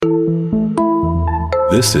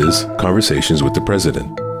This is Conversations with the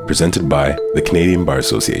President, presented by the Canadian Bar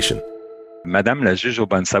Association. Madame la juge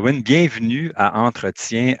O'Bonsawin, bienvenue à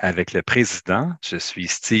Entretien avec le président. Je suis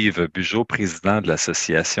Steve Bugeaud, président de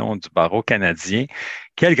l'Association du barreau canadien.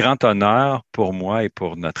 Quel grand honneur pour moi et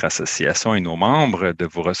pour notre association et nos membres de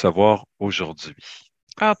vous recevoir aujourd'hui.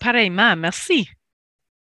 Ah, pareillement, merci.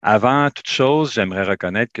 Avant toute chose, j'aimerais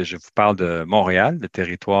reconnaître que je vous parle de Montréal, le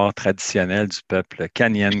territoire traditionnel du peuple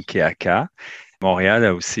Kanien'kehá:ka. Montréal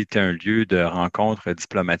a aussi été un lieu de rencontres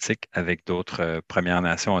diplomatiques avec d'autres Premières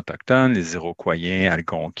Nations autochtones, les Iroquois,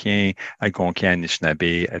 Algonquiens,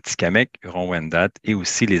 Anishinaabe, Atikamekw, Huron-Wendat et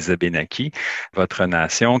aussi les Abénaquis, votre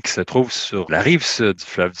nation qui se trouve sur la rive sud du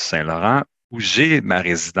fleuve du Saint-Laurent, où j'ai ma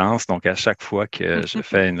résidence. Donc, à chaque fois que je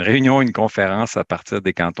fais une réunion, une conférence à partir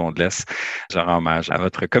des cantons de l'Est, je rends hommage à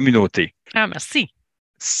votre communauté. Ah, merci.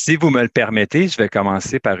 Si vous me le permettez, je vais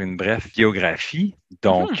commencer par une brève biographie.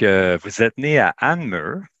 Donc, vous êtes né à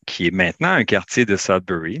Anmur, qui est maintenant un quartier de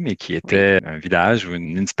Sudbury, mais qui était un village ou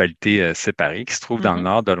une municipalité séparée qui se trouve dans le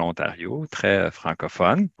nord de l'Ontario, très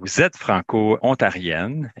francophone. Vous êtes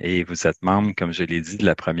franco-ontarienne et vous êtes membre, comme je l'ai dit, de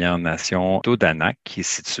la Première Nation d'Odanak, qui est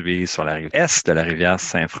située sur la rive est de la rivière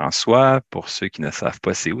Saint-François. Pour ceux qui ne savent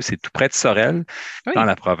pas c'est où, c'est tout près de Sorel, dans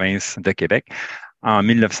la province de Québec. En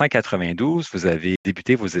 1992, vous avez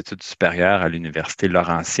débuté vos études supérieures à l'Université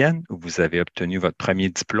Laurentienne, où vous avez obtenu votre premier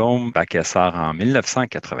diplôme Bac SR en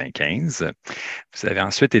 1995. Vous avez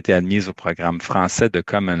ensuite été admise au programme français de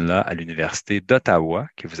Common Law à l'Université d'Ottawa,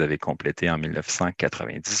 que vous avez complété en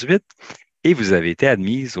 1998. Et vous avez été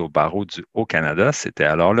admise au barreau du Haut-Canada, c'était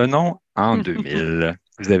alors le nom, en 2000.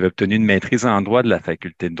 Vous avez obtenu une maîtrise en droit de la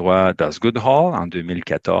faculté de droit d'Osgoode Hall en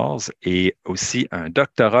 2014 et aussi un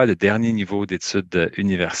doctorat de dernier niveau d'études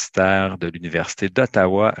universitaires de l'Université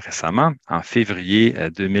d'Ottawa récemment, en février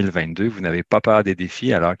 2022. Vous n'avez pas peur des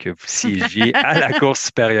défis alors que vous siégiez à la Cour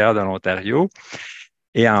supérieure de l'Ontario.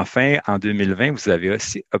 Et enfin, en 2020, vous avez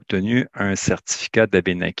aussi obtenu un certificat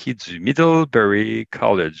d'Abénaquis du Middlebury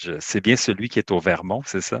College. C'est bien celui qui est au Vermont,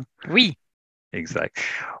 c'est ça? Oui. Exact.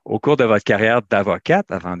 Au cours de votre carrière d'avocate,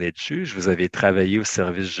 avant d'être juge, vous avez travaillé au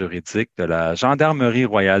service juridique de la Gendarmerie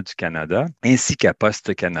royale du Canada ainsi qu'à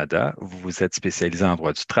Poste Canada. Vous vous êtes spécialisé en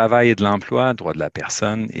droit du travail et de l'emploi, droit de la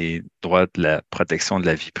personne et droit de la protection de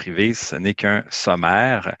la vie privée. Ce n'est qu'un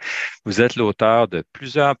sommaire. Vous êtes l'auteur de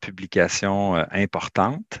plusieurs publications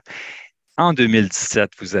importantes. En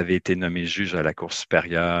 2017, vous avez été nommé juge à la Cour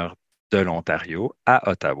supérieure de l'Ontario à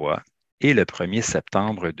Ottawa. Et le 1er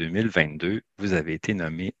septembre 2022, vous avez été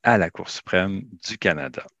nommé à la Cour suprême du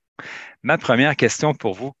Canada. Ma première question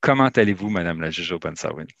pour vous, comment allez-vous, Madame la juge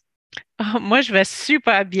O'Bonsawin? Oh, moi, je vais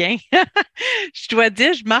super bien. Je dois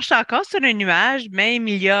dire, je marche encore sur un nuage, même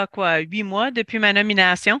il y a 8 mois depuis ma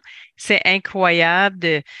nomination. C'est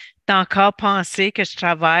incroyable d'encore penser que je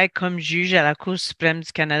travaille comme juge à la Cour suprême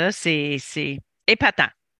du Canada. C'est épatant.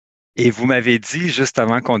 Et vous m'avez dit, juste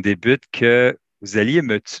avant qu'on débute, que vous alliez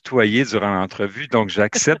me tutoyer durant l'entrevue, donc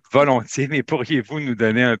j'accepte volontiers, mais pourriez-vous nous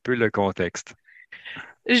donner un peu le contexte?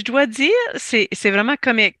 Je dois dire, c'est vraiment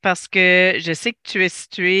comique parce que je sais que tu es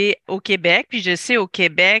situé au Québec, puis je sais au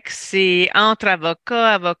Québec, c'est entre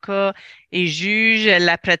avocats et juges,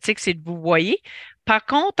 la pratique, c'est de vous voyer. Par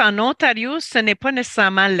contre, en Ontario, ce n'est pas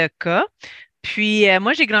nécessairement le cas. Puis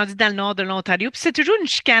moi, j'ai grandi dans le nord de l'Ontario. Puis c'est toujours une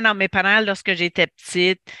chicane entre mes parents lorsque j'étais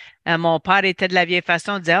petite. Mon père était de la vieille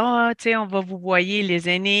façon, il disait, ah, tu sais, on va vous voyer les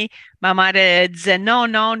aînés. Ma mère disait, non,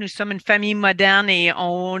 non, nous sommes une famille moderne et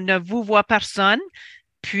on ne vous voit personne.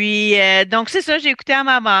 Puis, donc, c'est ça, j'ai écouté à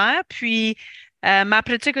ma mère. Puis, ma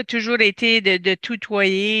pratique a toujours été de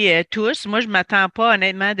tutoyer tous. Moi, je ne m'attends pas,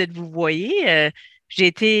 honnêtement, de vous voyer. J'ai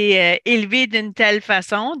été élevée d'une telle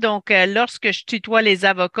façon. Donc, lorsque je tutoie les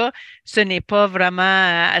avocats, ce n'est pas vraiment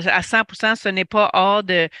à 100%, ce n'est pas hors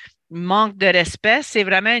de manque de respect. C'est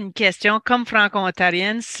vraiment une question, comme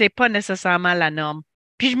franco-ontarienne, c'est pas nécessairement la norme.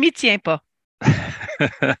 Puis, je m'y tiens pas.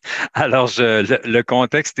 Alors, le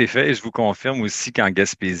contexte est fait et je vous confirme aussi qu'en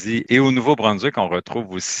Gaspésie et au Nouveau-Brunswick, on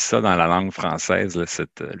retrouve aussi ça dans la langue française, là,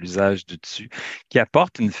 l'usage du tu, qui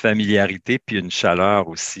apporte une familiarité puis une chaleur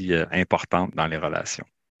aussi importante dans les relations.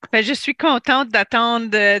 Ben, je suis contente d'attendre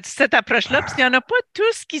cette approche-là, parce qu'il n'y en a pas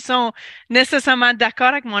tous qui sont nécessairement d'accord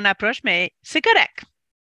avec mon approche, mais c'est correct.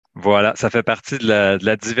 Voilà, ça fait partie de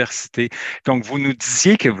la diversité. Donc, vous nous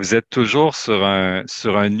disiez que vous êtes toujours sur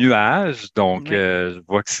un nuage, donc Oui. je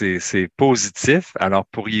vois que c'est positif. Alors,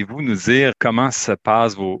 pourriez-vous nous dire comment se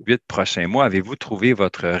passent vos 8 prochains mois? Avez-vous trouvé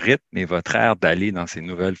votre rythme et votre air d'aller dans ces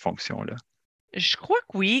nouvelles fonctions-là? Je crois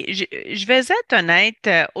que oui. Je vais être honnête,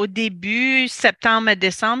 au début, septembre,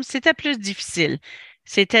 décembre, c'était plus difficile.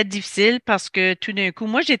 c'était difficile parce que tout d'un coup,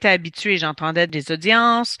 moi, j'étais habituée, j'entendais des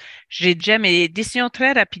audiences, j'ai déjà mes décisions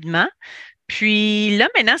très rapidement. Puis là,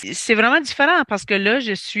 maintenant, c'est vraiment différent parce que là,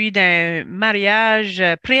 je suis d'un mariage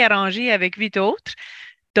préarrangé avec 8 autres.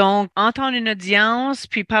 Donc, entendre une audience,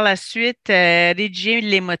 puis par la suite, rédiger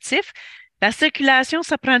les motifs. La circulation,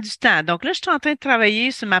 ça prend du temps. Donc là, je suis en train de travailler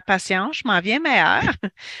sur ma patience. Je m'en viens meilleure.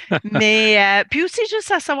 Mais puis aussi,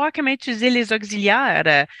 juste à savoir comment utiliser les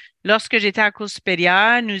auxiliaires. Lorsque j'étais à cours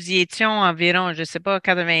supérieure, nous y étions environ, je sais pas,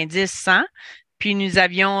 90, 100. Puis nous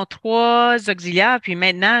avions 3 auxiliaires. Puis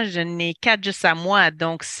maintenant, je n'ai 4 juste à moi.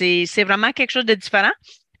 Donc, c'est vraiment quelque chose de différent.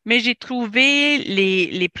 Mais j'ai trouvé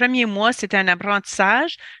les premiers mois, c'était un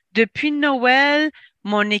apprentissage. Depuis Noël,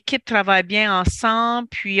 mon équipe travaille bien ensemble,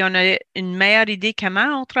 puis on a une meilleure idée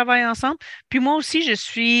comment on travaille ensemble. Puis moi aussi, je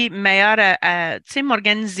suis meilleure tu sais,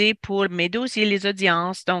 m'organiser pour mes dossiers, les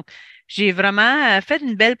audiences. Donc, j'ai vraiment fait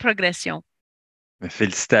une belle progression.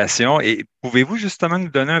 Félicitations. Et pouvez-vous justement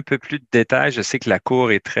nous donner un peu plus de détails? Je sais que la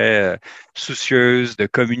Cour est très soucieuse de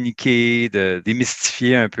communiquer, de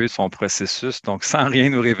démystifier un peu son processus. Donc, sans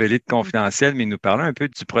rien nous révéler de confidentiel, mais nous parler un peu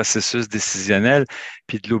du processus décisionnel,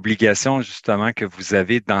 puis de l'obligation justement que vous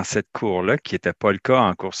avez dans cette Cour-là, qui n'était pas le cas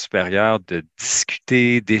en Cour supérieure, de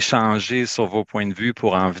discuter, d'échanger sur vos points de vue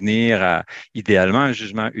pour en venir à idéalement un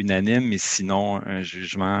jugement unanime, mais sinon un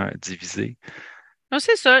jugement divisé. Donc,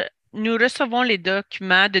 c'est ça. Nous recevons les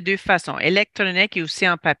documents de 2 façons, électronique et aussi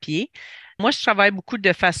en papier. Moi, je travaille beaucoup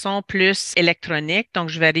de façon plus électronique, donc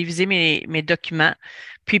je vais réviser mes documents.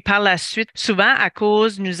 Puis par la suite, souvent à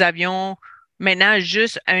cause, nous avions maintenant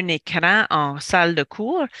juste un écran en salle de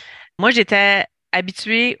cours. Moi, j'étais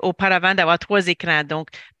habituée auparavant d'avoir 3 écrans. Donc,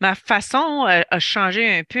 ma façon a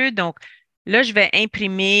changé un peu. Donc, là, je vais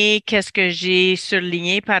imprimer qu'est-ce que j'ai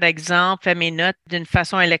surligné, par exemple, faire mes notes d'une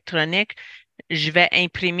façon électronique. Je vais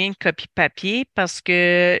imprimer une copie papier parce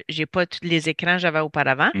que j'ai pas tous les écrans que j'avais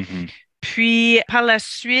auparavant. Mhm. Puis, par la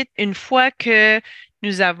suite, une fois que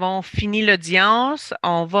nous avons fini l'audience,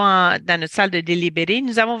 on va dans notre salle de délibéré.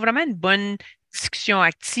 Nous avons vraiment une bonne discussion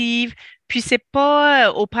active. Puis, c'est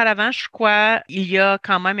pas, auparavant, je crois, il y a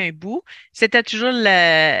quand même un bout, c'était toujours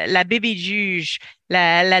la bébé juge,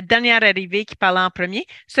 la dernière arrivée qui parlait en premier.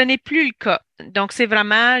 Ce n'est plus le cas. Donc, c'est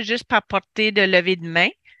vraiment juste par portée de levée de main.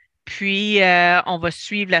 Puis, on va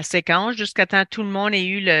suivre la séquence jusqu'à temps que tout le monde ait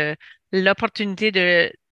eu l'opportunité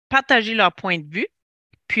de partager leur point de vue.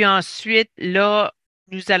 Puis ensuite, là,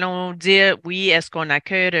 nous allons dire oui, est-ce qu'on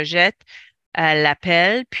accueille, rejette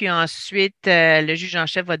l'appel. Puis ensuite, le juge en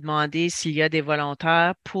chef va demander s'il y a des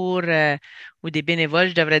volontaires ou des bénévoles,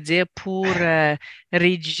 je devrais dire, pour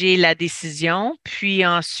rédiger la décision. Puis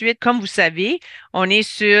ensuite, comme vous savez, on est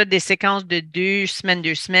sur des séquences de 2 semaines,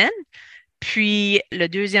 2 semaines. Puis, le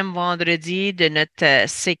deuxième vendredi de notre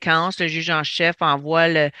séquence, le juge en chef envoie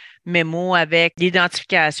le mémo avec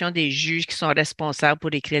l'identification des juges qui sont responsables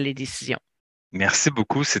pour écrire les décisions. Merci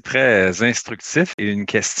beaucoup, c'est très instructif. Et une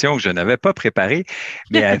question que je n'avais pas préparée,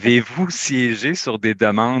 mais avez-vous siégé sur des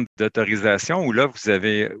demandes d'autorisation ou là, ou c'est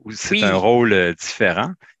un Oui, rôle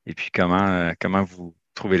différent? Et puis, comment vous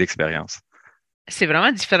trouvez l'expérience? c'est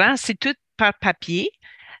vraiment différent. C'est tout par papier.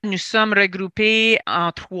 Nous sommes regroupés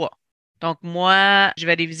en 3. Donc, moi, je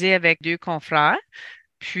vais réviser avec 2 confrères.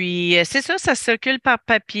 Puis, c'est ça, ça circule par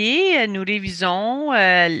papier. Nous révisons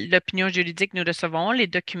l'opinion juridique que nous recevons, les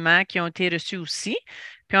documents qui ont été reçus aussi.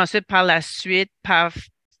 Puis ensuite, par la suite, par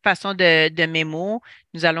façon de mémo,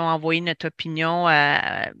 nous allons envoyer notre opinion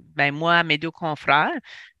ben, moi, à mes 2 confrères.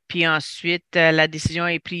 Puis ensuite, la décision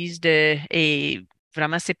est prise et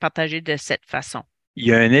vraiment, c'est partagé de cette façon. Il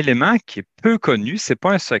y a un élément qui est peu connu, c'est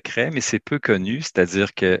pas un secret, mais c'est peu connu,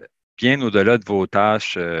 c'est-à-dire que bien au-delà de vos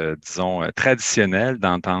tâches, disons, traditionnelles,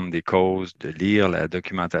 d'entendre des causes, de lire la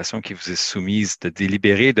documentation qui vous est soumise, de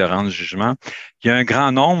délibérer, de rendre jugement, il y a un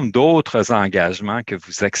grand nombre d'autres engagements que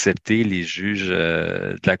vous acceptez, les juges,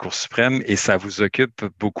 de la Cour suprême, et ça vous occupe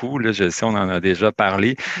beaucoup. Là, je sais, on en a déjà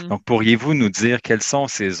parlé. Mhm. Donc, pourriez-vous nous dire quels sont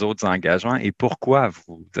ces autres engagements et pourquoi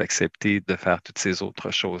vous acceptez de faire toutes ces autres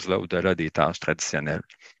choses-là au-delà des tâches traditionnelles?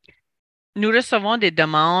 Nous recevons des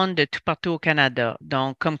demandes de tout partout au Canada,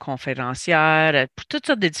 donc comme conférencière, pour toutes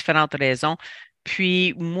sortes de différentes raisons.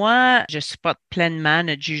 Puis moi, je supporte pleinement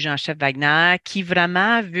notre juge en chef Wagner qui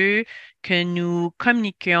vraiment veut que nous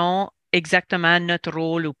communiquions exactement notre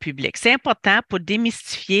rôle au public. C'est important pour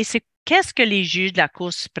démystifier, c'est qu'est-ce que les juges de la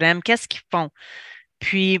Cour suprême, qu'est-ce qu'ils font.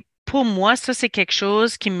 Puis, pour moi, ça, c'est quelque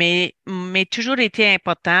chose qui m'est toujours été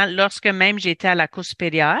important lorsque même j'étais à la Cour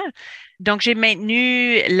supérieure. Donc, j'ai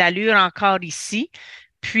maintenu l'allure encore ici.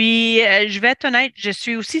 Puis, je vais être honnête, je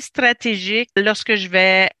suis aussi stratégique lorsque je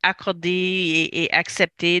vais accorder et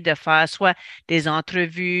accepter de faire soit des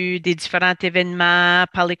entrevues, des différents événements,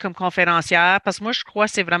 parler comme conférencière, parce que moi, je crois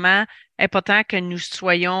que c'est vraiment important que nous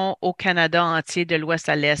soyons au Canada entier, de l'ouest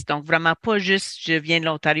à l'est. Donc, vraiment pas juste, je viens de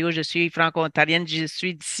l'Ontario, je suis franco-ontarienne, je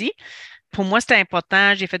suis d'ici. Pour moi, c'était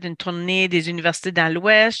important. J'ai fait une tournée des universités dans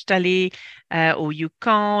l'Ouest. Je suis allée au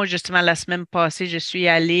Yukon. Justement, la semaine passée, je suis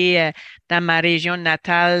allée dans ma région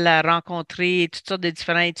natale rencontrer toutes sortes de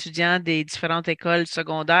différents étudiants des différentes écoles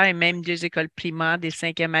secondaires et même deux écoles primaires des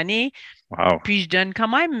cinquième années. Wow. Puis je donne quand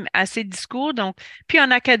même assez de discours. Donc, puis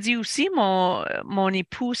en Acadie aussi, mon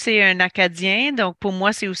époux, c'est un Acadien. Donc, pour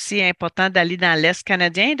moi, c'est aussi important d'aller dans l'Est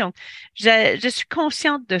canadien. Donc, je suis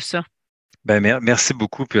consciente de ça. Ben, merci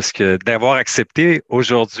beaucoup puisque d'avoir accepté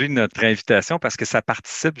aujourd'hui notre invitation parce que ça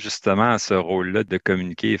participe justement à ce rôle-là de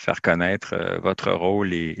communiquer et faire connaître votre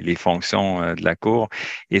rôle et les fonctions de la Cour.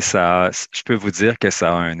 Et ça, je peux vous dire que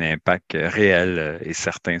ça a un impact réel et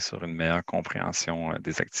certain sur une meilleure compréhension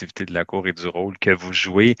des activités de la Cour et du rôle que vous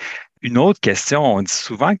jouez. Une autre question, on dit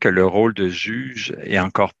souvent que le rôle de juge, et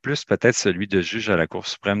encore plus peut-être celui de juge à la Cour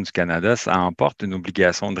suprême du Canada, ça emporte une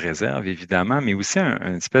obligation de réserve, évidemment, mais aussi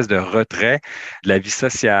une espèce de retrait de la vie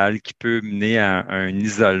sociale qui peut mener à un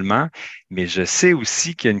isolement. Mais je sais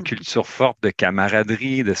aussi qu'il y a une culture forte de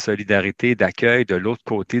camaraderie, de solidarité, d'accueil de l'autre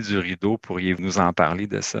côté du rideau. Pourriez-vous nous en parler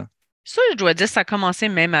de ça? Ça, je dois dire, ça a commencé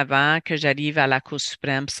même avant que j'arrive à la Cour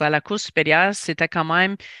suprême. Ça, la Cour supérieure, c'était quand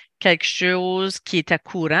même quelque chose qui était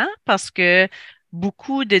courant parce que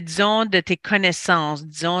beaucoup de, disons, de tes connaissances,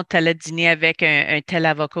 disons, tu allais dîner avec un tel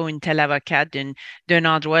avocat ou une telle avocate d'un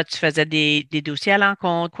endroit, tu faisais des dossiers à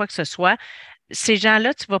l'encontre, quoi que ce soit. Ces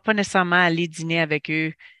gens-là, tu vas pas nécessairement aller dîner avec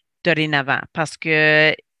eux dorénavant parce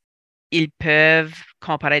que ils peuvent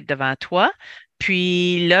comparaître devant toi.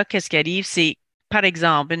 Puis là, qu'est-ce qui arrive? C'est, par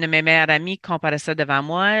exemple, une de mes meilleures amies comparaissait devant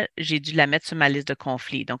moi, j'ai dû la mettre sur ma liste de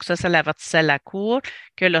conflits. Donc ça l'avertissait la Cour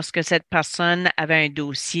que lorsque cette personne avait un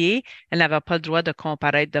dossier, elle n'avait pas le droit de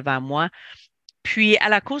comparaître devant moi. Puis à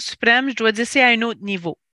la Cour suprême, je dois dire c'est à un autre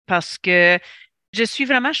niveau parce que je suis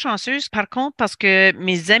vraiment chanceuse, par contre, parce que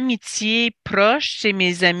mes amitiés proches, c'est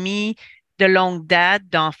mes amis de longue date,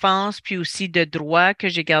 d'enfance, puis aussi de droit que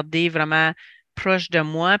j'ai gardé vraiment proches de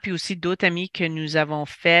moi, puis aussi d'autres amis que nous avons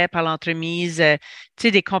fait par l'entremise, tu sais,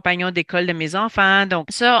 des compagnons d'école de mes enfants. Donc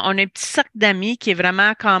ça, on a un petit cercle d'amis qui est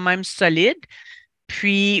vraiment quand même solide.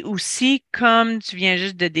 Puis aussi, comme tu viens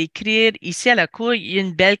juste de décrire, ici à la cour, il y a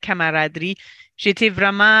une belle camaraderie. J'ai été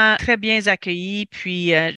vraiment très bien accueillie,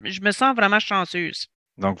 puis je me sens vraiment chanceuse.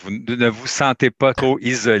 Donc, vous ne vous sentez pas trop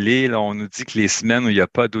isolé. Là, on nous dit que les semaines où il n'y a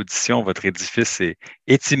pas d'audition, votre édifice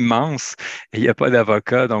est immense et il n'y a pas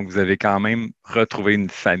d'avocat. Donc, vous avez quand même retrouvé une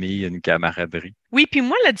famille, une camaraderie. Oui, puis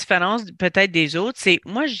moi, la différence peut-être des autres, c'est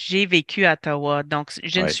moi, j'ai vécu à Ottawa. Donc,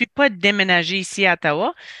 je ne Oui. suis pas déménagée ici à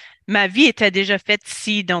Ottawa. Ma vie était déjà faite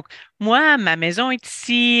ici. Donc, moi, ma maison est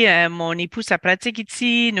ici, mon époux, sa pratique est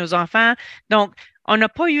ici, nos enfants. Donc, on n'a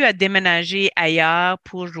pas eu à déménager ailleurs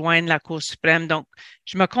pour joindre la Cour suprême. Donc,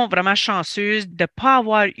 je me compte vraiment chanceuse de ne pas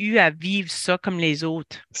avoir eu à vivre ça comme les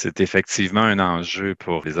autres. C'est effectivement un enjeu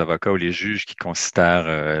pour les avocats ou les juges qui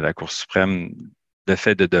considèrent la Cour suprême le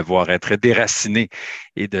fait de devoir être déraciné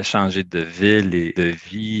et de changer de ville et de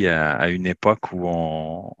vie à une époque où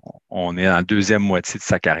on est en deuxième moitié de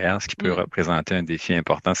sa carrière, ce qui peut Mm. représenter un défi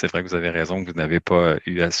important. C'est vrai que vous avez raison que vous n'avez pas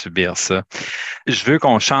eu à subir ça. Je veux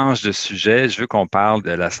qu'on change de sujet. Je veux qu'on parle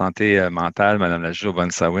de la santé mentale, Madame la juge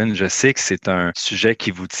Sawin. Je sais que c'est un sujet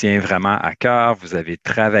qui vous tient vraiment à cœur. Vous avez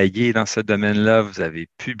travaillé dans ce domaine-là. Vous avez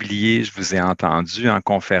publié. Je vous ai entendu en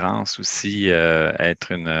conférence aussi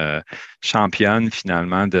être une championne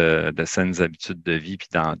finalement de saines habitudes de vie puis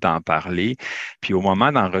d'en parler. Puis au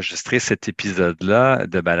moment d'enregistrer cet épisode-là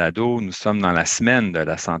de Balado, nous sommes dans la semaine de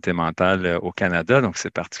la santé mentale au Canada, donc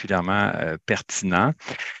c'est particulièrement pertinent.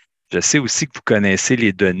 Je sais aussi que vous connaissez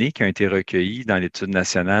les données qui ont été recueillies dans l'étude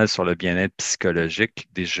nationale sur le bien-être psychologique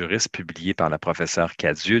des juristes publiée par la professeure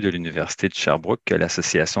Cadieux de l'Université de Sherbrooke que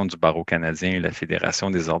l'Association du barreau canadien et la Fédération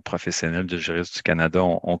des ordres professionnels de juristes du Canada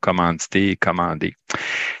ont commandité et commandé.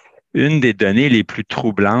 Une des données les plus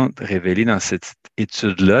troublantes révélées dans cette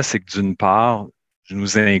étude-là, c'est que d'une part, je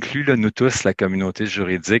nous inclus, là, nous tous, la communauté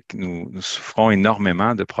juridique, nous souffrons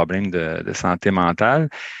énormément de problèmes de santé mentale.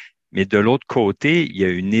 Mais de l'autre côté, il y a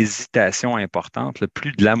une hésitation importante. Là.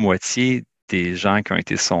 Plus de la moitié des gens qui ont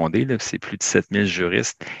été sondés, là, c'est plus de 7000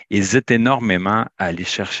 juristes, hésitent énormément à aller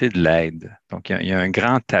chercher de l'aide. Donc, il y a un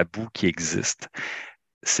grand tabou qui existe.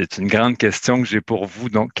 C'est une grande question que j'ai pour vous.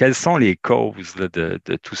 Donc, quelles sont les causes là,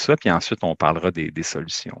 de tout ça? Puis ensuite, on parlera des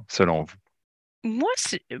solutions, selon vous. Moi,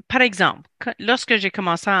 par exemple, lorsque j'ai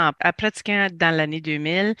commencé à pratiquer dans l'année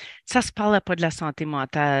 2000, ça se parlait pas de la santé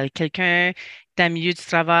mentale. Quelqu'un dans le milieu du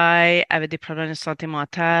travail avait des problèmes de santé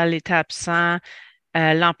mentale, était absent.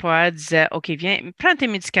 L'employeur disait, OK, viens, prends tes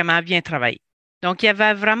médicaments, viens travailler. Donc, il n'y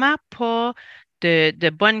avait vraiment pas de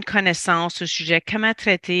bonnes connaissances au sujet comment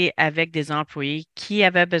traiter avec des employés qui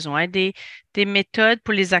avaient besoin des méthodes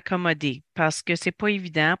pour les accommoder, parce que c'est pas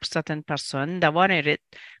évident pour certaines personnes d'avoir un rythme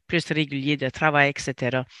plus régulier de travail,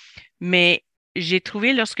 etc. Mais j'ai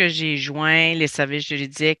trouvé, lorsque j'ai joint les services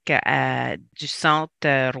juridiques du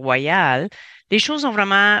Centre Royal, les choses ont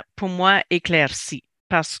vraiment, pour moi, éclairci.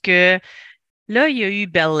 Parce que là, il y a eu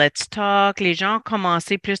Bell Let's Talk, les gens ont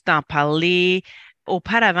commencé plus d'en parler.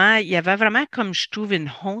 Auparavant, il y avait vraiment, comme je trouve,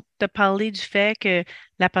 une honte de parler du fait que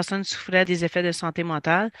la personne souffrait des effets de santé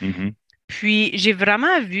mentale. Mhm. Puis, j'ai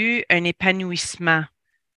vraiment vu un épanouissement.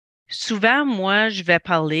 Souvent, moi, je vais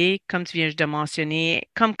parler, comme tu viens de mentionner,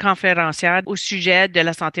 comme conférencière au sujet de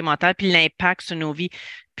la santé mentale puis l'impact sur nos vies.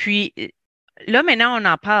 Puis, là, maintenant, on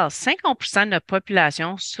en parle. 50% de notre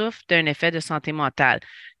population souffre d'un effet de santé mentale.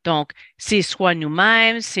 Donc, c'est soit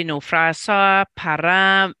nous-mêmes, c'est nos frères, sœurs,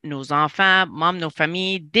 parents, nos enfants, membres de nos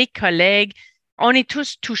familles, des collègues. On est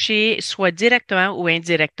tous touchés, soit directement ou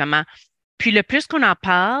indirectement. Puis, le plus qu'on en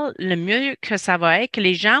parle, le mieux que ça va être, que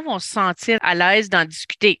les gens vont se sentir à l'aise d'en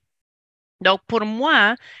discuter. Donc, pour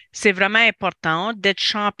moi, c'est vraiment important d'être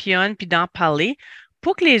championne puis d'en parler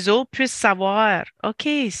pour que les autres puissent savoir, OK,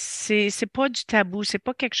 c'est pas du tabou, c'est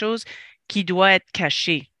pas quelque chose qui doit être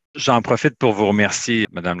caché. J'en profite pour vous remercier,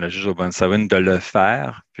 Madame la juge O'Bonsawin, de le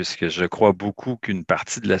faire, puisque je crois beaucoup qu'une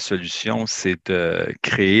partie de la solution, c'est de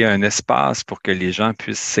créer un espace pour que les gens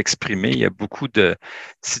puissent s'exprimer. Il y a beaucoup de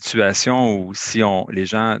situations où si les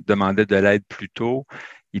gens demandaient de l'aide plus tôt,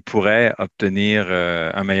 ils pourraient obtenir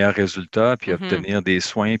un meilleur résultat, puis Mhm, obtenir des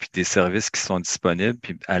soins, puis des services qui sont disponibles.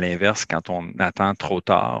 Puis à l'inverse, quand on attend trop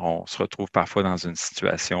tard, on se retrouve parfois dans une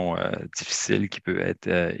situation difficile qui peut être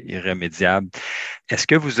irrémédiable. Est-ce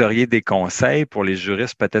que vous auriez des conseils pour les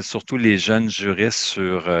juristes, peut-être surtout les jeunes juristes,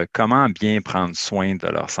 sur comment bien prendre soin de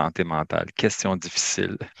leur santé mentale? Question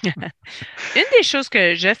difficile. Une des choses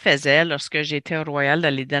que je faisais lorsque j'étais au Royal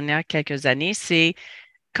dans les dernières quelques années, c'est,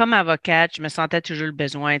 comme avocate, je me sentais toujours le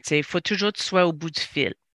besoin, tu sais, il faut toujours que tu sois au bout du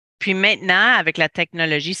fil. Puis maintenant, avec la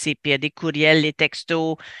technologie, c'est pire, des courriels, les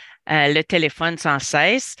textos, le téléphone sans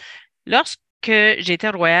cesse. Lorsque j'étais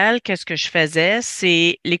au Royal, qu'est-ce que je faisais?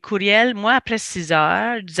 C'est les courriels, moi, après 6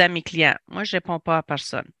 heures, je disais à mes clients, moi, je réponds pas à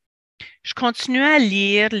personne. Je continuais à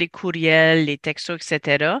lire les courriels, les textos,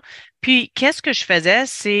 etc. Puis, qu'est-ce que je faisais?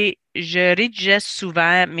 C'est, je rédigeais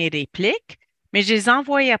souvent mes répliques, mais je les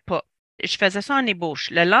envoyais pas. Je faisais ça en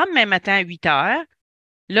ébauche. Le lendemain matin à 8 heures,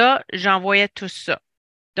 là, j'envoyais tout ça.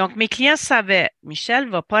 Donc, mes clients savaient, Michel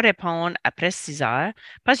va pas répondre après 6 heures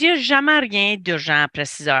parce qu'il n'y a jamais rien d'urgent après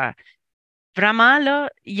 6 heures. Vraiment,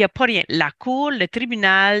 là, il n'y a pas rien. La cour, le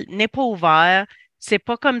tribunal n'est pas ouvert. C'est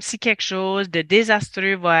pas comme si quelque chose de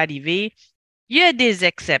désastreux va arriver. Il y a des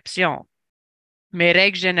exceptions, mais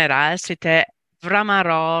règle générale, c'était vraiment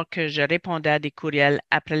rare que je répondais à des courriels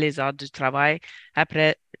après les heures du travail,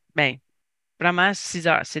 après, ben, vraiment 6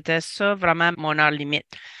 heures. C'était ça vraiment mon heure limite.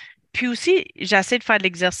 Puis aussi, j'essaie de faire de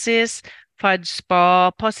l'exercice, faire du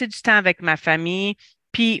sport, passer du temps avec ma famille,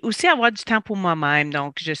 puis aussi avoir du temps pour moi-même.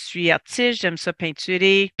 Donc, je suis artiste, j'aime ça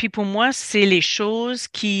peinturer. Puis pour moi, c'est les choses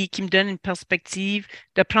qui me donnent une perspective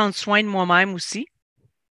de prendre soin de moi-même aussi.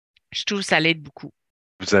 Je trouve que ça l'aide beaucoup.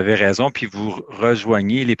 Vous avez raison, puis vous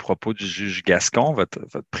rejoignez les propos du juge Gascon, votre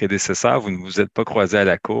prédécesseur. Vous ne vous êtes pas croisé à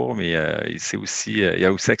la cour, mais il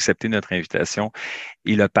a aussi accepté notre invitation.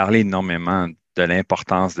 Il a parlé énormément de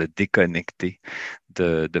l'importance de déconnecter,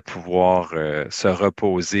 de pouvoir se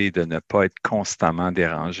reposer, de ne pas être constamment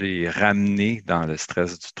dérangé et ramener dans le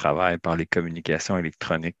stress du travail par les communications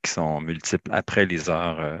électroniques qui sont multiples après les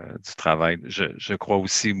heures du travail. Je crois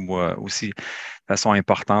aussi, moi aussi, de façon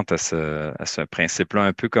importante à ce principe-là,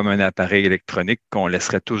 un peu comme un appareil électronique qu'on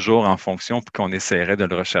laisserait toujours en fonction puis qu'on essaierait de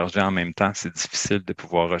le recharger en même temps. C'est difficile de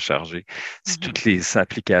pouvoir recharger si Mhm. toutes les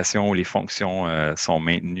applications ou les fonctions sont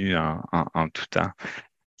maintenues en tout temps.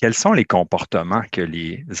 Quels sont les comportements que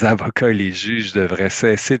les avocats et les juges devraient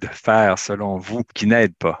cesser de faire, selon vous, qui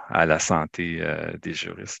n'aident pas à la santé des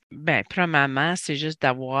juristes? Ben, premièrement, c'est juste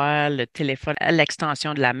d'avoir le téléphone à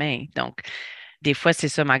l'extension de la main. Donc, Des fois, c'est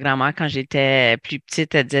ça, ma grand-mère, quand j'étais plus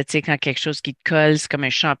petite, elle disait, tu sais, quand quelque chose qui te colle, c'est comme un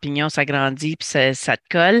champignon, ça grandit, puis ça te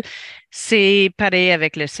colle. C'est pareil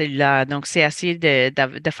avec le cellulaire. Donc, c'est essayer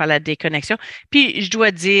de faire la déconnexion. Puis, je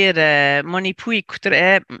dois dire, mon époux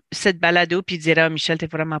écouterait cette balado, puis il dirait, ah, Michel, t'es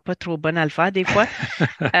vraiment pas trop bonne à le faire des fois.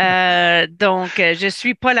 Donc, je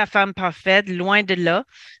suis pas la femme parfaite, loin de là.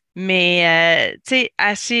 Mais, tu sais,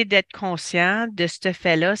 essayer d'être conscient de ce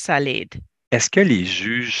fait-là, ça l'aide. Est-ce que les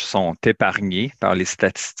juges sont épargnés par les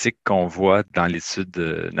statistiques qu'on voit dans l'étude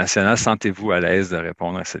nationale? Sentez-vous à l'aise de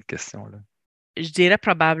répondre à cette question-là? Je dirais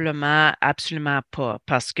probablement absolument pas,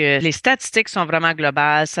 parce que les statistiques sont vraiment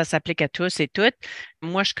globales, ça s'applique à tous et toutes.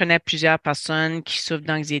 Moi, je connais plusieurs personnes qui souffrent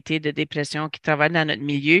d'anxiété, de dépression, qui travaillent dans notre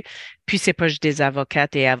milieu, puis c'est pas juste des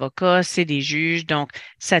avocates et avocats, c'est des juges, donc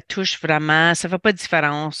ça touche vraiment, ça fait pas de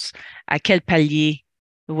différence à quel palier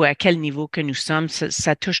ou à quel niveau que nous sommes,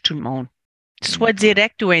 ça touche tout le monde, soit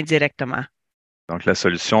direct ou indirectement. Donc, la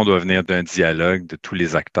solution doit venir d'un dialogue de tous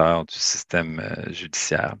les acteurs du système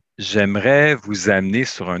judiciaire. J'aimerais vous amener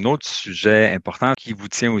sur un autre sujet important qui vous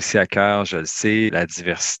tient aussi à cœur, je le sais, la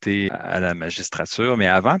diversité à la magistrature. Mais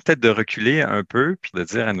avant, peut-être de reculer un peu puis de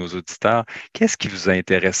dire à nos auditeurs, qu'est-ce qui vous a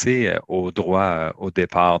intéressé au droit au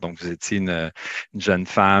départ? Donc, vous étiez une jeune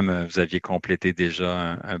femme, vous aviez complété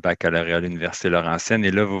déjà un baccalauréat à l'Université Laurentienne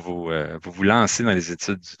et là, vous lancez dans les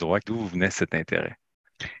études du droit. D'où vous venait cet intérêt?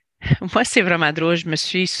 Moi, c'est vraiment drôle. Je me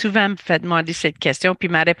suis souvent fait demander cette question, puis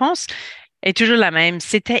ma réponse est toujours la même.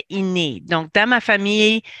 C'était inné. Donc, dans ma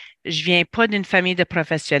famille, je viens pas d'une famille de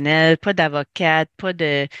professionnels, pas d'avocates, pas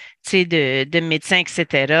de, tu sais, de médecins,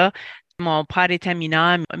 etc. Mon père était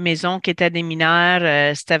mineur, mes oncles étaient des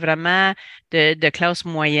mineurs, c'était vraiment de classe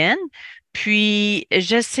moyenne. Puis,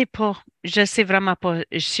 je sais vraiment pas.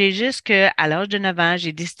 Je sais juste qu'à l'âge de 9 ans,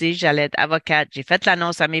 j'ai décidé que j'allais être avocate. J'ai fait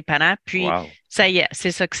l'annonce à mes parents, puis Wow! ça y est,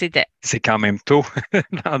 c'est ça que c'était. C'est quand même tôt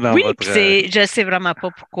dans Oui, votre... puis je sais vraiment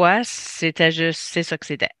pas pourquoi, c'était juste, c'est ça que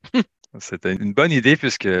c'était. C'était une bonne idée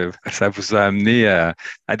puisque ça vous a amené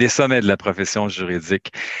à des sommets de la profession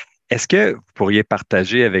juridique. Est-ce que vous pourriez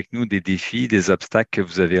partager avec nous des défis, des obstacles que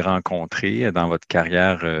vous avez rencontrés dans votre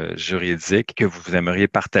carrière juridique, que vous aimeriez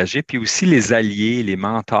partager, puis aussi les alliés, les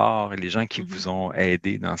mentors, les gens qui Mhm. vous ont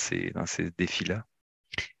aidé dans ces défis-là?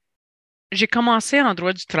 J'ai commencé en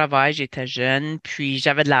droit du travail, j'étais jeune, puis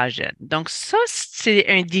j'avais de l'âge jeune. Donc ça, c'est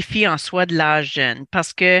un défi en soi de l'âge jeune,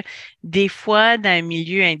 parce que des fois, dans un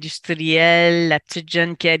milieu industriel, la petite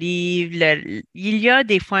jeune qui arrive, il y a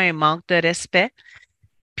des fois un manque de respect.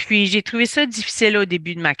 Puis j'ai trouvé ça difficile au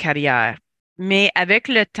début de ma carrière. Mais avec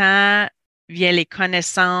le temps, vient les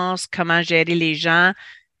connaissances, comment gérer les gens,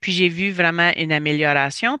 puis j'ai vu vraiment une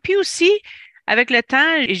amélioration. Puis aussi, avec le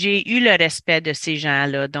temps, j'ai eu le respect de ces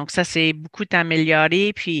gens-là. Donc ça s'est beaucoup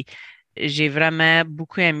amélioré, puis j'ai vraiment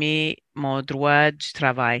beaucoup aimé mon droit du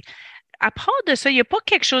travail. À part de ça, il n'y a pas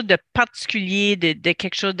quelque chose de particulier, de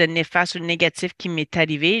quelque chose de néfaste ou de négatif qui m'est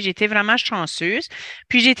arrivé. J'étais vraiment chanceuse,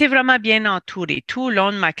 puis j'étais vraiment bien entourée. Tout au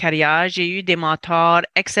long de ma carrière, j'ai eu des mentors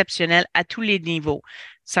exceptionnels à tous les niveaux.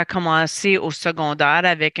 Ça a commencé au secondaire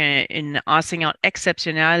avec une enseignante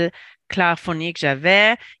exceptionnelle, Claire Fournier, que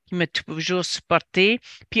j'avais, qui m'a toujours supportée.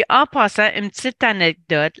 Puis en passant, une petite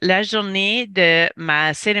anecdote, la journée de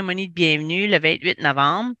ma cérémonie de bienvenue, le 28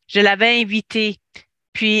 novembre, je l'avais invitée.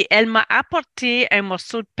 Puis elle m'a apporté un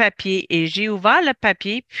morceau de papier et j'ai ouvert le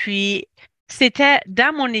papier, puis c'était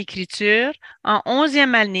dans mon écriture. En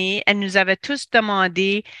 11e année, elle nous avait tous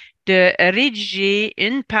demandé de rédiger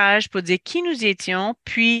une page pour dire qui nous étions,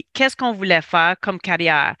 puis qu'est-ce qu'on voulait faire comme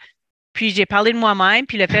carrière. Puis j'ai parlé de moi-même,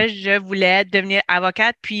 puis le fait que je voulais devenir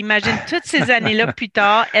avocate. Puis imagine toutes ces années-là plus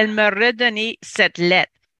tard, elle me redonnait cette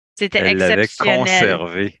lettre. C'était Elle l'avait exceptionnel.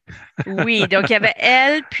 conservé. Oui, donc il y avait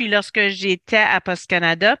elle, puis lorsque j'étais à Post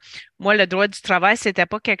Canada, moi, le droit du travail, c'était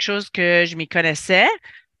pas quelque chose que je m'y connaissais.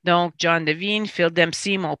 Donc, John Devine, Phil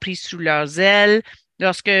Dempsey m'ont pris sous leurs ailes.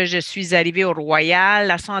 Lorsque je suis arrivée au Royal,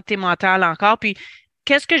 la santé mentale encore, puis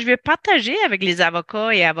qu'est-ce que je vais partager avec les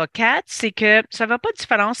avocats et avocates, c'est que ça ne va pas de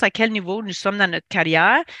différence à quel niveau nous sommes dans notre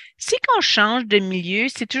carrière. Si on change de milieu,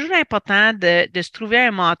 c'est toujours important de se trouver un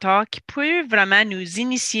mentor qui peut vraiment nous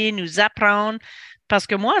initier, nous apprendre, parce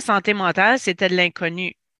que moi, en santé mentale, c'était de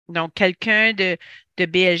l'inconnu. Donc, quelqu'un de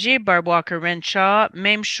BLG, Barb Walker Renshaw,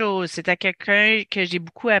 même chose. C'était quelqu'un que j'ai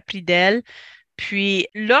beaucoup appris d'elle. Puis,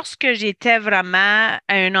 lorsque j'étais vraiment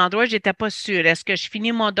à un endroit, j'étais pas sûre. Est-ce que je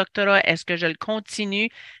finis mon doctorat? Est-ce que je le continue?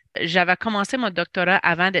 J'avais commencé mon doctorat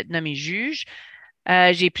avant d'être nommé juge.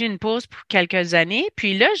 J'ai pris une pause pour quelques années.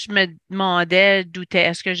 Puis là, je me demandais d'où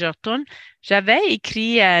est-ce que je retourne. J'avais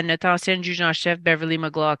écrit à notre ancienne juge en chef, Beverly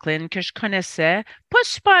McLaughlin, que je connaissais. Pas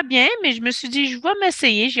super bien, mais je me suis dit, je vais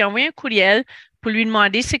m'essayer. J'ai envoyé un courriel pour lui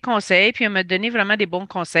demander ses conseils, puis elle m'a donné vraiment des bons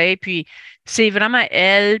conseils. Puis c'est vraiment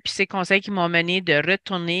elle, puis ses conseils qui m'ont mené de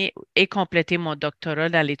retourner et compléter mon doctorat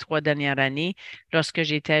dans les 3 dernières années lorsque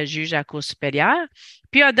j'étais juge à la Cour supérieure.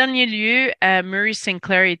 Puis en dernier lieu, Murray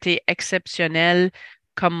Sinclair était exceptionnel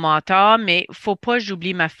comme mentor, mais faut pas que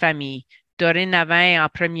j'oublie ma famille. Dorénavant, en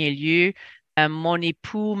premier lieu, mon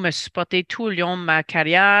époux me supportait tout le long de ma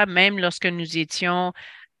carrière, même lorsque nous étions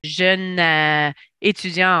jeunes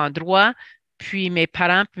étudiants en droit, puis mes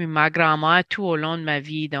parents, puis ma grand-mère tout au long de ma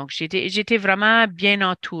vie. Donc, j'étais vraiment bien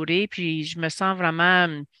entourée, puis je me sens vraiment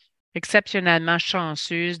exceptionnellement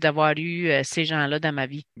chanceuse d'avoir eu ces gens-là dans ma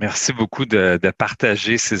vie. Merci beaucoup de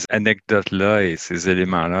partager ces anecdotes-là et ces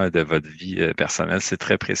éléments-là de votre vie personnelle. C'est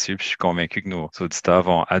très précieux. Puis je suis convaincu que nos auditeurs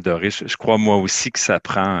vont adorer. Je crois moi aussi que ça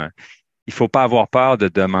prend. Il faut pas avoir peur de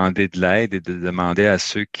demander de l'aide et de demander à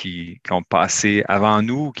ceux qui ont passé avant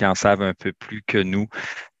nous, ou qui en savent un peu plus que nous,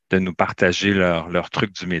 de nous partager leur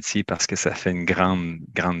truc du métier parce que ça fait une grande,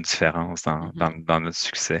 grande différence Mhm. dans notre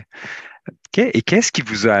succès. Et qu'est-ce qui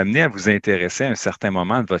vous a amené à vous intéresser à un certain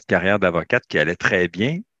moment de votre carrière d'avocate qui allait très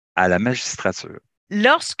bien à la magistrature?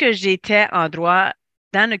 Lorsque j'étais en droit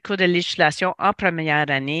dans le cours de législation en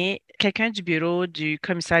première année, quelqu'un du bureau du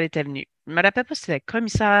commissaire était venu. Je me rappelle pas si c'était le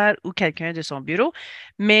commissaire ou quelqu'un de son bureau,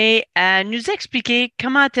 mais nous expliquer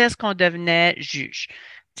comment est-ce qu'on devenait juge.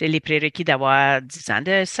 C'est les prérequis d'avoir 10 ans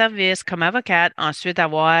de service comme avocate, ensuite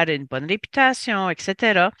avoir une bonne réputation,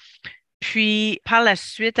 etc. Puis, par la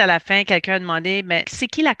suite, à la fin, quelqu'un a demandé, mais c'est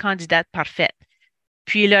qui la candidate parfaite?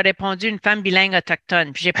 Puis il a répondu une femme bilingue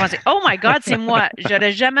autochtone. Puis j'ai pensé, oh my God, c'est moi.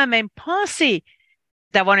 J'aurais jamais même pensé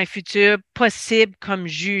d'avoir un futur possible comme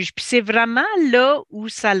juge. Puis c'est vraiment là où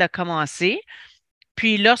ça a commencé.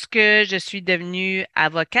 Puis lorsque je suis devenue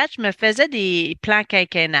avocate, je me faisais des plans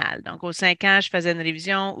quinquennales. Donc aux 5 ans, je faisais une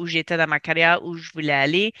révision où j'étais dans ma carrière, où je voulais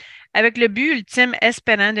aller, avec le but ultime,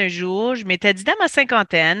 espérant d'un jour, je m'étais dit dans ma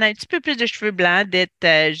cinquantaine, un petit peu plus de cheveux blancs,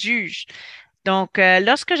 d'être juge. Donc,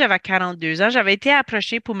 lorsque j'avais 42 ans, j'avais été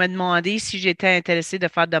approchée pour me demander si j'étais intéressée de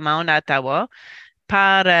faire demande à Ottawa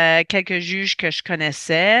par quelques juges que je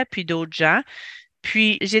connaissais, puis d'autres gens.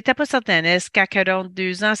 Puis, j'étais pas certaine. Est-ce qu'à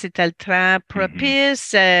 42 ans, c'était le temps Mhm.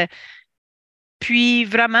 propice? Puis,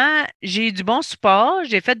 vraiment, j'ai eu du bon support.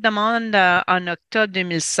 J'ai fait demande en octobre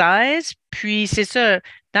 2016. Puis, c'est ça,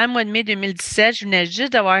 dans le mois de mai 2017, je venais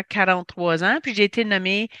juste d'avoir 43 ans. Puis, j'ai été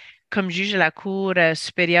nommée comme juge à la Cour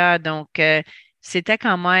supérieure. Donc, c'était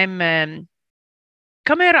quand même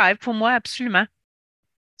comme un rêve pour moi, absolument.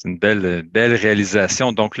 C'est une belle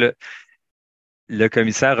réalisation. Donc, le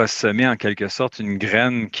commissaire a semé en quelque sorte une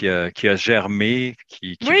graine qui a germé,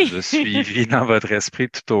 qui Oui. vous a suivi dans votre esprit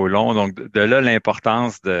tout au long. Donc, de là,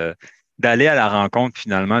 l'importance d'aller à la rencontre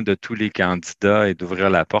finalement de tous les candidats et d'ouvrir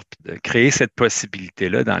la porte, puis de créer cette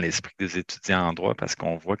possibilité-là dans l'esprit des étudiants en droit parce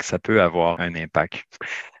qu'on voit que ça peut avoir un impact.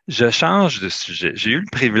 Je change de sujet. J'ai eu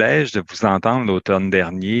le privilège de vous entendre l'automne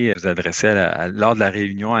dernier vous adresser lors de la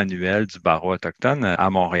réunion annuelle du barreau autochtone à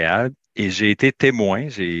Montréal. Et j'ai été témoin,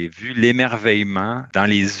 j'ai vu l'émerveillement dans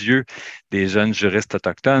les yeux des jeunes juristes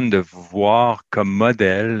autochtones de vous voir comme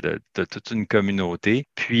modèle de toute une communauté.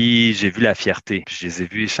 Puis j'ai vu la fierté. Puis je les ai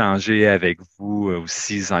vus échanger avec vous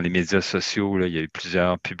aussi dans les médias sociaux, là. Il y a eu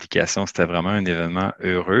plusieurs publications. C'était vraiment un événement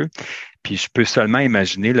heureux. Puis je peux seulement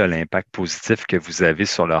imaginer là, l'impact positif que vous avez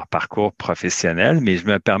sur leur parcours professionnel, mais je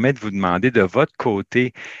me permets de vous demander de votre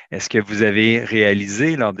côté, est-ce que vous avez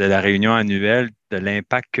réalisé lors de la réunion annuelle de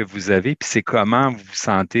l'impact que vous avez, puis c'est comment vous vous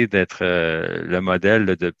sentez d'être le modèle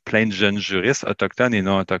là, de plein de jeunes juristes autochtones et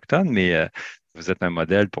non autochtones, mais vous êtes un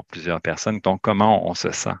modèle pour plusieurs personnes. Donc, comment on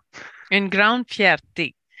se sent? Une grande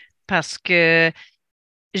fierté parce que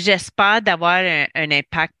j'espère d'avoir un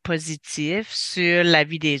impact positif sur la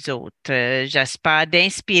vie des autres. J'espère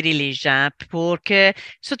d'inspirer les gens pour que,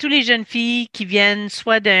 surtout les jeunes filles qui viennent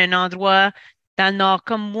soit d'un endroit dans le nord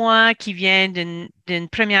comme moi, qui viennent d'une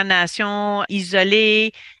Première Nation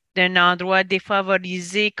isolée, d'un endroit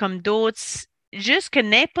défavorisé comme d'autres, juste que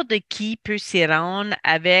n'importe qui peut s'y rendre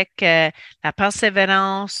avec la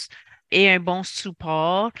persévérance et un bon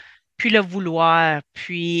support, puis le vouloir.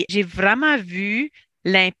 Puis j'ai vraiment vu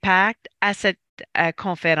l'impact à cette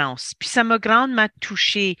conférence. Puis ça m'a grandement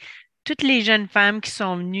touchée. Toutes les jeunes femmes qui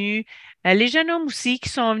sont venues, les jeunes hommes aussi qui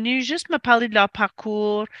sont venus juste me parler de leur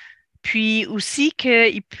parcours, puis aussi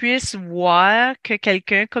qu'ils puissent voir que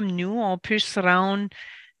quelqu'un comme nous, on peut se rendre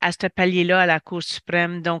à ce palier-là à la Cour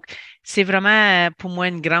suprême. Donc, c'est vraiment pour moi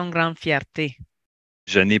une grande, grande fierté.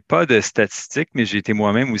 Je n'ai pas de statistiques, mais j'ai été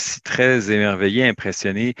moi-même aussi très émerveillé,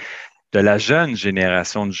 impressionné de la jeune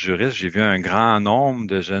génération de juristes. J'ai vu un grand nombre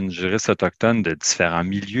de jeunes juristes autochtones de différents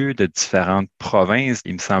milieux, de différentes provinces.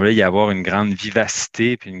 Il me semblait y avoir une grande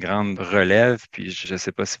vivacité puis une grande relève. Puis je ne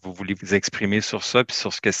sais pas si vous voulez vous exprimer sur ça puis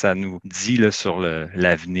sur ce que ça nous dit là, sur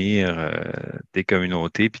l'avenir des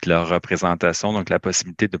communautés puis de leur représentation. Donc, la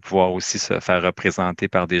possibilité de pouvoir aussi se faire représenter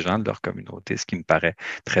par des gens de leur communauté, ce qui me paraît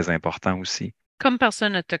très important aussi. Comme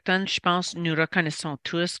personne autochtone, je pense, nous reconnaissons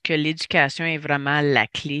tous que l'éducation est vraiment la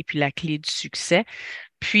clé, puis la clé du succès.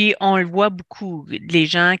 Puis, on le voit beaucoup, les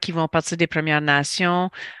gens qui vont partir des Premières Nations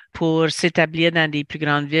pour s'établir dans des plus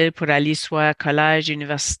grandes villes, pour aller soit collège,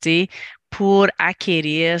 université, pour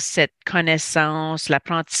acquérir cette connaissance,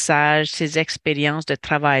 l'apprentissage, ces expériences de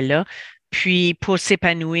travail-là, puis pour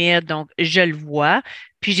s'épanouir. Donc, je le vois.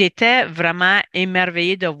 Puis j'étais vraiment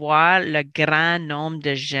émerveillée de voir le grand nombre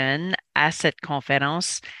de jeunes à cette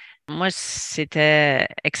conférence. Moi, c'était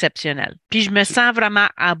exceptionnel. Puis je me sens vraiment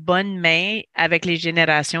à bonne main avec les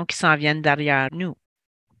générations qui s'en viennent derrière nous.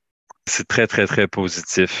 C'est très, très, très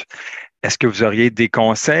positif. Est-ce que vous auriez des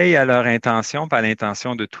conseils à leur intention, pas à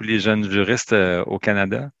l'intention de tous les jeunes juristes au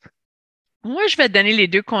Canada? Moi, je vais te donner les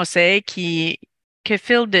deux conseils que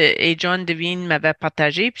et John Devine m'avaient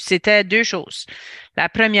partagés. Puis c'était deux choses. La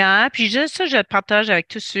première, puis ça, je le partage avec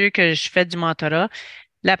tous ceux que je fais du mentorat.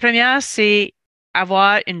 La première, c'est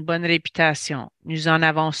avoir une bonne réputation. Nous en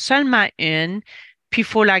avons seulement une, puis il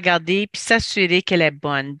faut la garder, puis s'assurer qu'elle est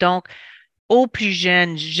bonne. Donc, aux plus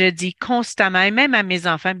jeunes, je dis constamment, et même à mes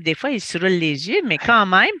enfants, puis des fois, ils se roulent les yeux, mais quand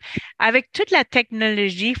même, avec toute la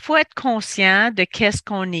technologie, il faut être conscient de qu'est-ce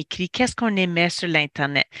qu'on écrit, qu'est-ce qu'on émet sur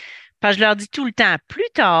l'Internet. Parce que je leur dis tout le temps, plus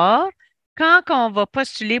tard, quand on va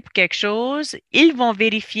postuler pour quelque chose, ils vont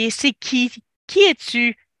vérifier c'est qui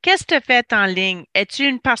es-tu, qu'est-ce que tu fais en ligne, es-tu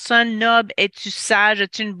une personne noble, es-tu sage,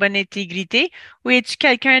 as-tu une bonne intégrité ou es-tu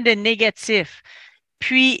quelqu'un de négatif?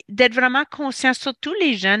 Puis d'être vraiment conscient, surtout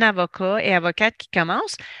les jeunes avocats et avocates qui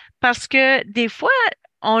commencent, parce que des fois,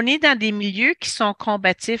 on est dans des milieux qui sont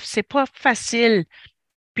combatifs, c'est pas facile.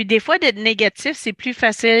 Puis des fois, d'être négatif, c'est plus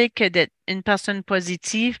facile que d'être une personne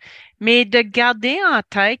positive, mais de garder en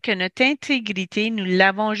tête que notre intégrité, nous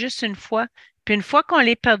l'avons juste une fois. Puis une fois qu'on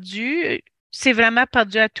l'est perdu, c'est vraiment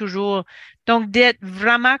perdu à toujours. Donc, d'être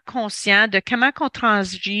vraiment conscient de comment on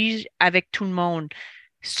transige avec tout le monde.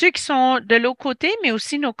 Ceux qui sont de l'autre côté, mais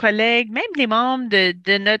aussi nos collègues, même les membres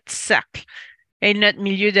de notre cercle et notre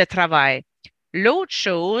milieu de travail. L'autre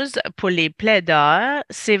chose pour les plaideurs,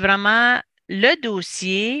 c'est vraiment le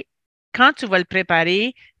dossier, quand tu vas le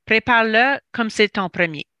préparer, prépare-le comme c'est ton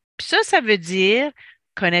premier. Puis ça veut dire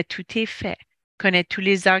connais tous tes faits, connais tous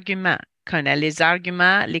les arguments, connais les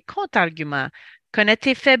arguments, les contre-arguments, connais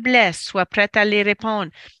tes faiblesses, sois prête à les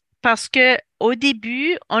répondre. Parce que au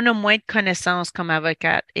début, on a moins de connaissances comme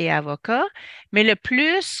avocate et avocat, mais le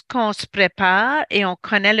plus qu'on se prépare et on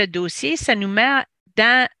connaît le dossier, ça nous met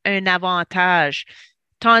dans un avantage.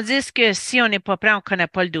 Tandis que si on n'est pas prêt, on ne connaît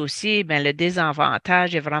pas le dossier, ben le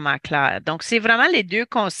désavantage est vraiment clair. Donc, c'est vraiment les deux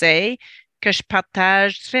conseils que je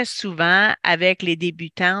partage très souvent avec les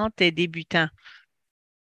débutantes et débutants.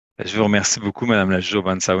 Je vous remercie beaucoup, Madame la juge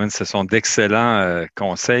Aubin-Sawin. Ce sont d'excellents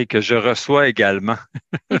conseils que je reçois également.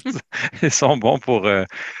 Ils sont bons pour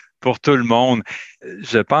tout le monde.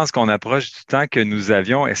 Je pense qu'on approche du temps que nous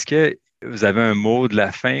avions. Est-ce que vous avez un mot de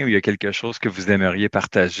la fin ou il y a quelque chose que vous aimeriez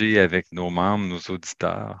partager avec nos membres, nos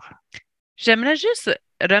auditeurs? J'aimerais juste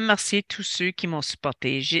remercier tous ceux qui m'ont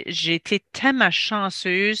supporté. J'ai été tellement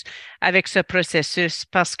chanceuse avec ce processus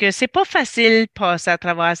parce que c'est pas facile de passer à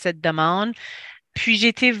travers cette demande. Puis j'ai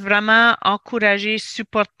été vraiment encouragée,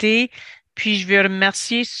 supportée. Puis je veux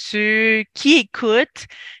remercier ceux qui écoutent,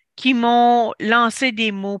 qui m'ont lancé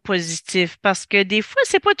des mots positifs parce que des fois,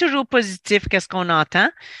 c'est pas toujours positif qu'est-ce qu'on entend.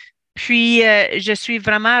 Puis je suis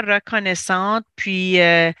vraiment reconnaissante. Puis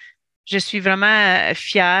je suis vraiment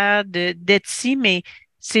fière d'être ici, mais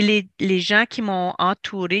c'est les gens qui m'ont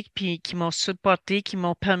entourée puis qui m'ont supporté, qui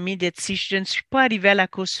m'ont permis d'être ici. Je ne suis pas arrivée à la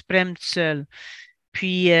Cour suprême seule.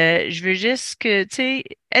 Puis, je veux juste que, tu sais,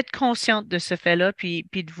 être consciente de ce fait-là, puis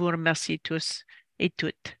de vous remercier tous et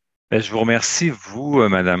toutes. Ben, je vous remercie, vous,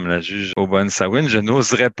 Madame la juge Aubin-Sawin. Je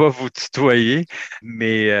n'oserais pas vous tutoyer,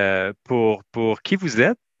 mais pour qui vous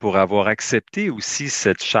êtes, pour avoir accepté aussi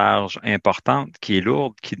cette charge importante qui est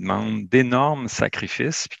lourde, qui demande d'énormes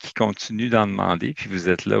sacrifices, puis qui continue d'en demander. Puis vous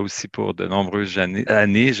êtes là aussi pour de nombreuses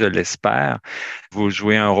années, je l'espère. Vous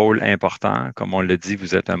jouez un rôle important. Comme on le dit,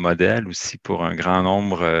 vous êtes un modèle aussi pour un grand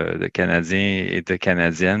nombre de Canadiens et de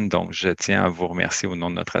Canadiennes. Donc, je tiens à vous remercier au nom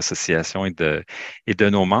de notre association et de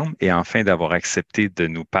nos membres, et enfin d'avoir accepté de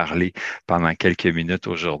nous parler pendant quelques minutes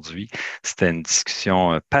aujourd'hui. C'était une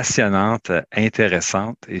discussion passionnante,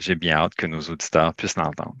 intéressante, et j'ai bien hâte que nos auditeurs puissent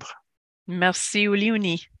l'entendre. Merci,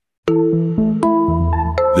 Uliuni.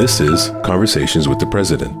 This is Conversations with the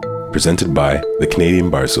President, presented by the Canadian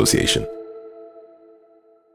Bar Association.